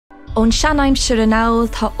Ón seanaim siar an áil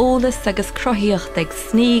tá eolas agus crothaíocht ag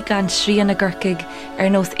sní gan srían na Corcaigh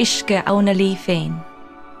nós uisce anna lí féin.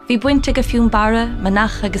 Bhí buinte go fiún bara,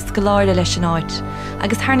 manach agus scoláirde leis an áit,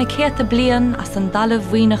 agus thar na céta bliain as an dalamh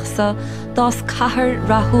mhuoineachsa dás cathair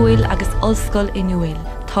rathúil agus hOllscoile inniuil,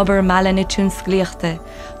 tobar meala na tún sclíochta,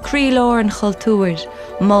 crílóir an chultúir,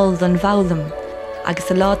 mold an bhoghlaim,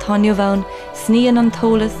 agus a lá tainniu bhain, snían an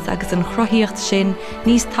tolas agus an crothaíocht sin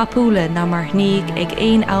níos tapúla ná mar hníg ag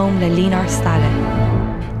éon am le líonar staile.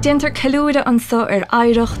 Déantar ceiliúide ansa ar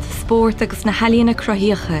éireacht, spórt agus na heilíonna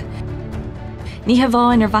crothaíocha. Ní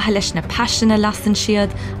bháin ar bhaithe leis na pasisiúna lasan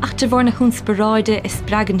siad ach de bhór na húnspóráide is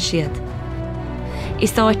spreagann siad.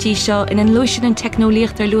 Is áití seo in an luisian an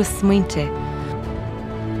technoliacht ar luas smaointe.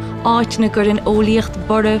 Áit na gur an ólaíocht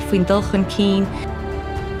borra faoin dulchan cín,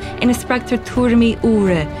 ina spreagtar tuairimí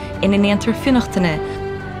úra ina néantar fionachtaine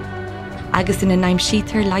agus ina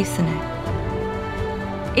naimsítar leisanna.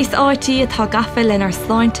 Is áití atá gafa len ar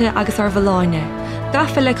sláinte agus ar bhaláine,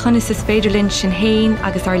 gafa le conas is féidirlinn sin héin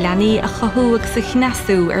agus ar leanaí a chothú agus a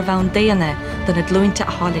chneasú ar bhain déana don na dlúinte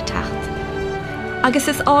a hála techt. Agus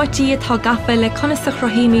is áití atá gafa le conas a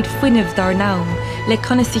chrothíimiid fuinemh dar nám, le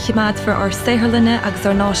conas i chiimead for ar saothlanna agus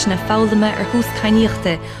ar náisina fáilme ar hús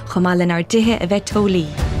cainíochta chomálinn ar dithe a bheith tólí.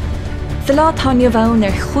 Sa lá tainniu bhain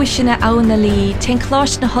ar chúiseanna anna lí ten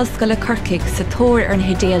Coláiste na hOllscoile Corcaigh sa tóir ar na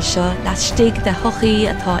hidéal seo leat stig de thochaí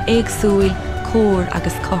atá éagsúil, cór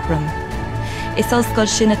agus cothram. Is hOllscoile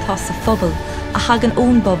sin atá sa phobal, a hagan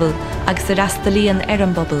ón bobal agus a rastalíon ar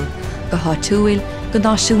an bobal, go háitiúil, go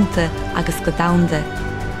náisiúnta agus go damhanda.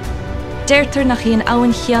 Déirtar nach íon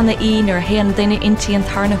abhainn cheanna ar héan duine intí an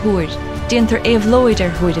tarna thuair, déantar éabhlóid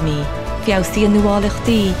ar thuair amí, fiabhsaí an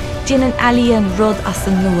nuálachtaí, déanaan ealaíon rud as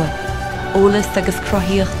an nua. Eolas agus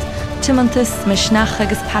crothaíocht, timantas me sneach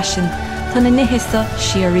agus passion, tá na nithisa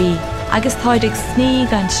siarí, agus táid ag sní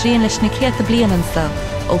gan srían leis na céta bliain ansa,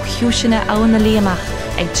 ó chiúiseanna anna lí amach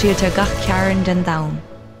ag tríaltar gach cearan den domhan.